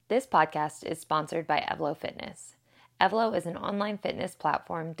This podcast is sponsored by Evlo Fitness. Evlo is an online fitness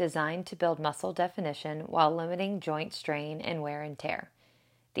platform designed to build muscle definition while limiting joint strain and wear and tear.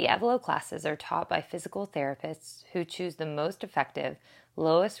 The Evlo classes are taught by physical therapists who choose the most effective,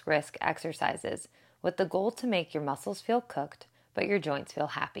 lowest risk exercises with the goal to make your muscles feel cooked, but your joints feel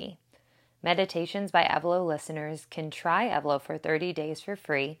happy. Meditations by Evlo listeners can try Evlo for 30 days for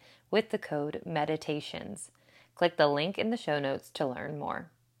free with the code MEDITATIONS. Click the link in the show notes to learn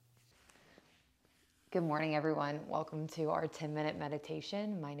more. Good morning, everyone. Welcome to our 10-minute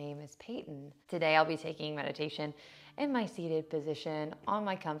meditation. My name is Peyton. Today I'll be taking meditation in my seated position on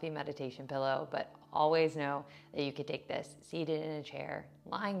my comfy meditation pillow, but always know that you can take this seated in a chair,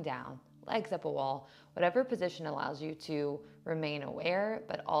 lying down, legs up a wall, whatever position allows you to remain aware,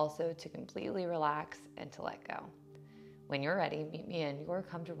 but also to completely relax and to let go. When you're ready, meet me in your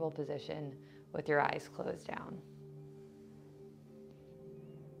comfortable position with your eyes closed down.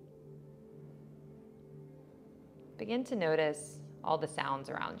 Begin to notice all the sounds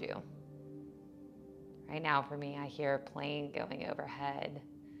around you. Right now for me, I hear a plane going overhead,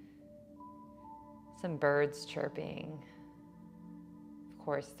 some birds chirping, of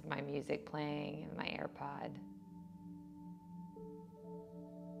course my music playing in my AirPod.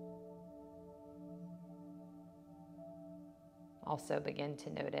 Also begin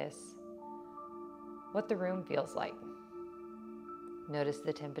to notice what the room feels like. Notice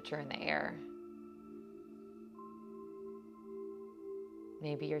the temperature in the air.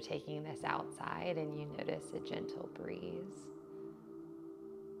 Maybe you're taking this outside and you notice a gentle breeze.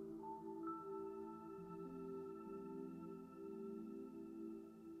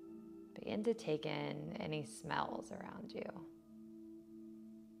 Begin to take in any smells around you.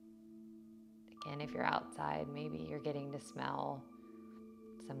 Again, if you're outside, maybe you're getting to smell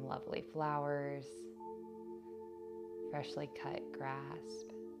some lovely flowers, freshly cut grass.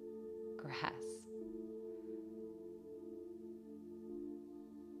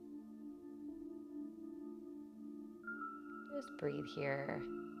 Just breathe here,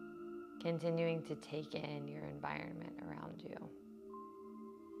 continuing to take in your environment around you.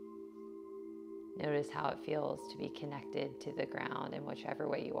 Notice how it feels to be connected to the ground in whichever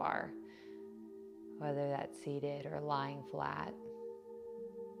way you are, whether that's seated or lying flat,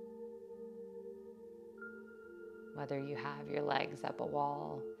 whether you have your legs up a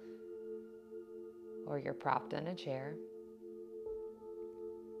wall or you're propped in a chair.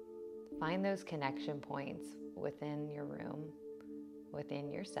 Find those connection points within your room,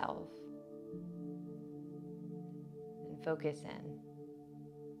 within yourself, and focus in.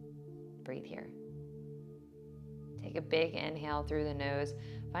 Breathe here. Take a big inhale through the nose.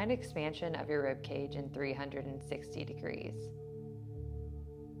 Find expansion of your rib cage in 360 degrees.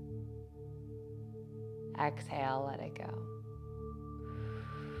 Exhale, let it go.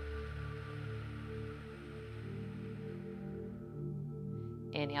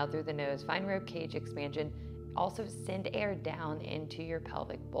 Inhale through the nose, find rib cage expansion. Also send air down into your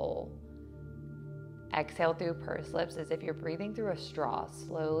pelvic bowl. Exhale through pursed lips as if you're breathing through a straw,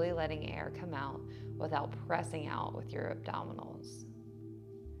 slowly letting air come out without pressing out with your abdominals.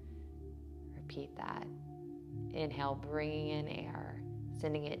 Repeat that. Inhale, bringing in air,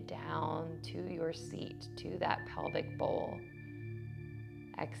 sending it down to your seat, to that pelvic bowl.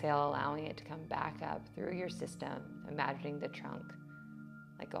 Exhale, allowing it to come back up through your system, imagining the trunk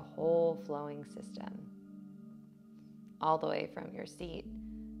like a whole flowing system, all the way from your seat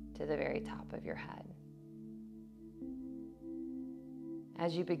to the very top of your head.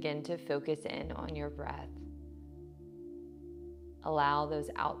 As you begin to focus in on your breath, allow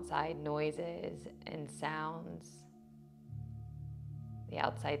those outside noises and sounds, the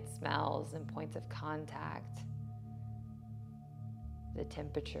outside smells and points of contact, the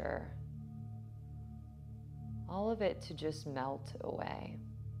temperature, all of it to just melt away.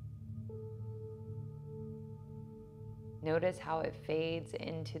 Notice how it fades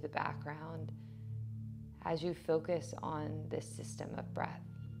into the background as you focus on this system of breath.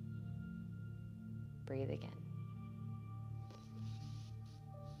 Breathe again.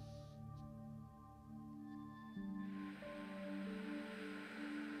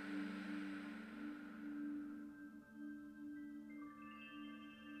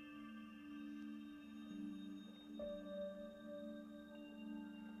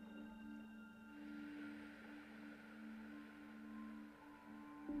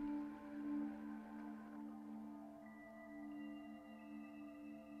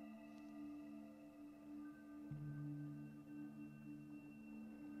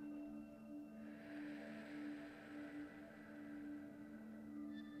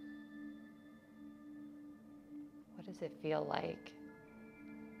 What does it feel like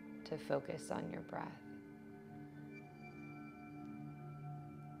to focus on your breath.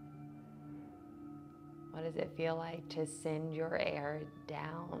 What does it feel like to send your air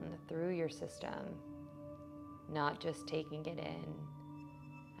down through your system, not just taking it in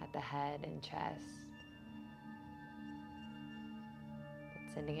at the head and chest,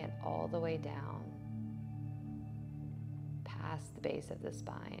 but sending it all the way down, past the base of the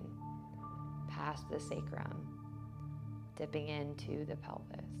spine, past the sacrum, dipping into the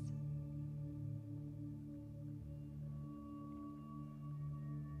pelvis.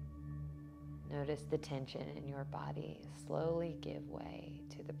 Notice the tension in your body slowly give way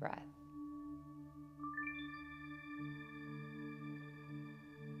to the breath.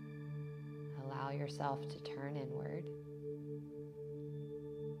 Allow yourself to turn inward.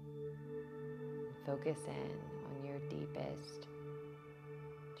 Focus in on your deepest,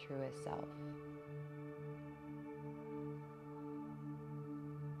 truest self.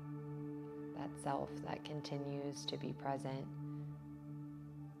 That self that continues to be present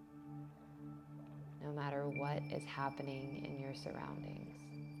no matter what is happening in your surroundings.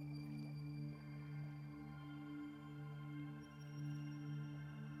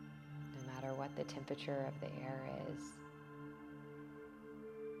 No matter what the temperature of the air is.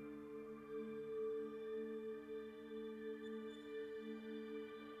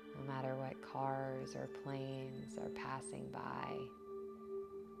 No matter what cars or planes are passing by.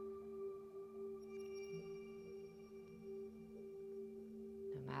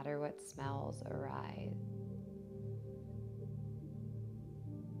 No matter what smells arise.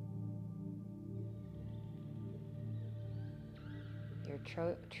 Your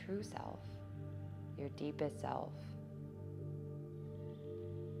true self, your deepest self,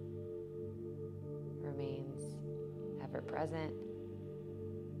 remains ever present,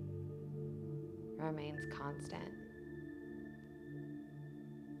 remains constant.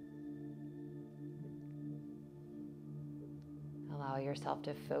 Allow yourself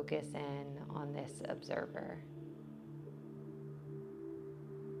to focus in on this observer.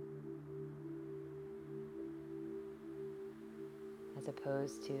 As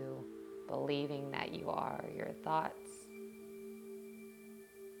opposed to believing that you are your thoughts,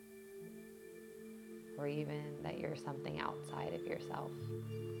 or even that you're something outside of yourself.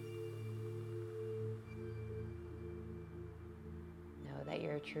 Know that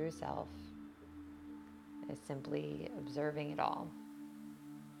your true self is simply observing it all.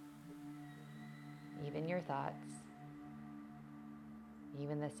 Even your thoughts,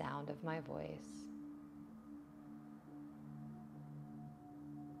 even the sound of my voice.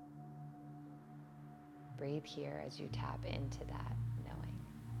 Breathe here as you tap into that knowing.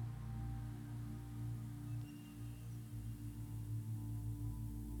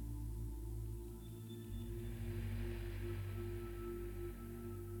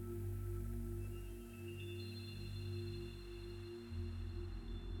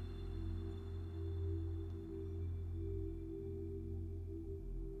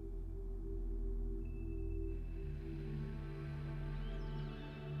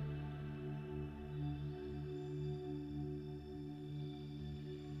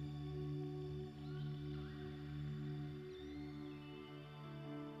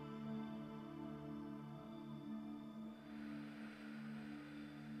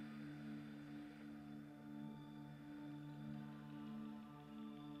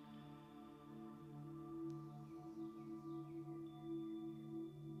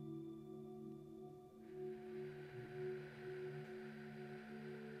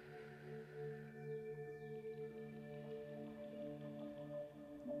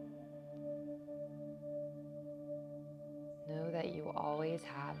 Know that you always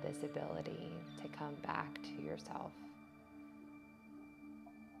have this ability to come back to yourself.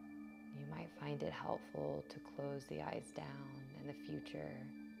 You might find it helpful to close the eyes down in the future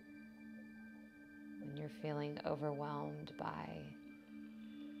when you're feeling overwhelmed by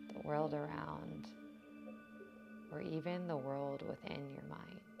the world around, or even the world within your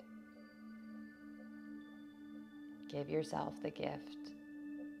mind. Give yourself the gift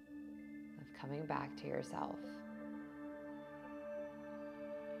of coming back to yourself,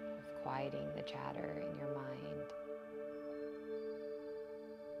 of quieting the chatter in your mind,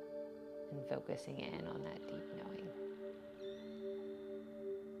 and focusing in on that deep knowing.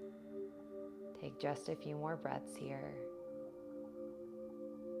 Take just a few more breaths here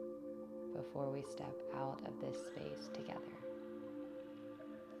before we step out of this space together.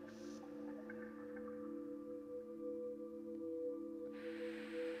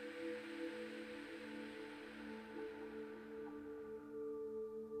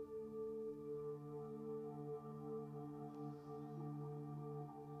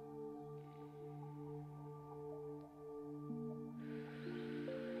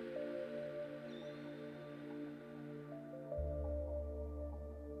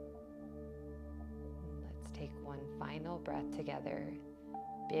 final breath together.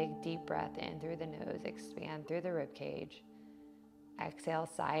 Big deep breath in through the nose, expand through the rib cage. Exhale,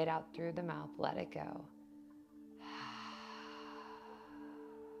 sigh it out through the mouth, let it go.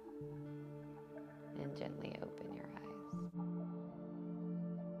 And gently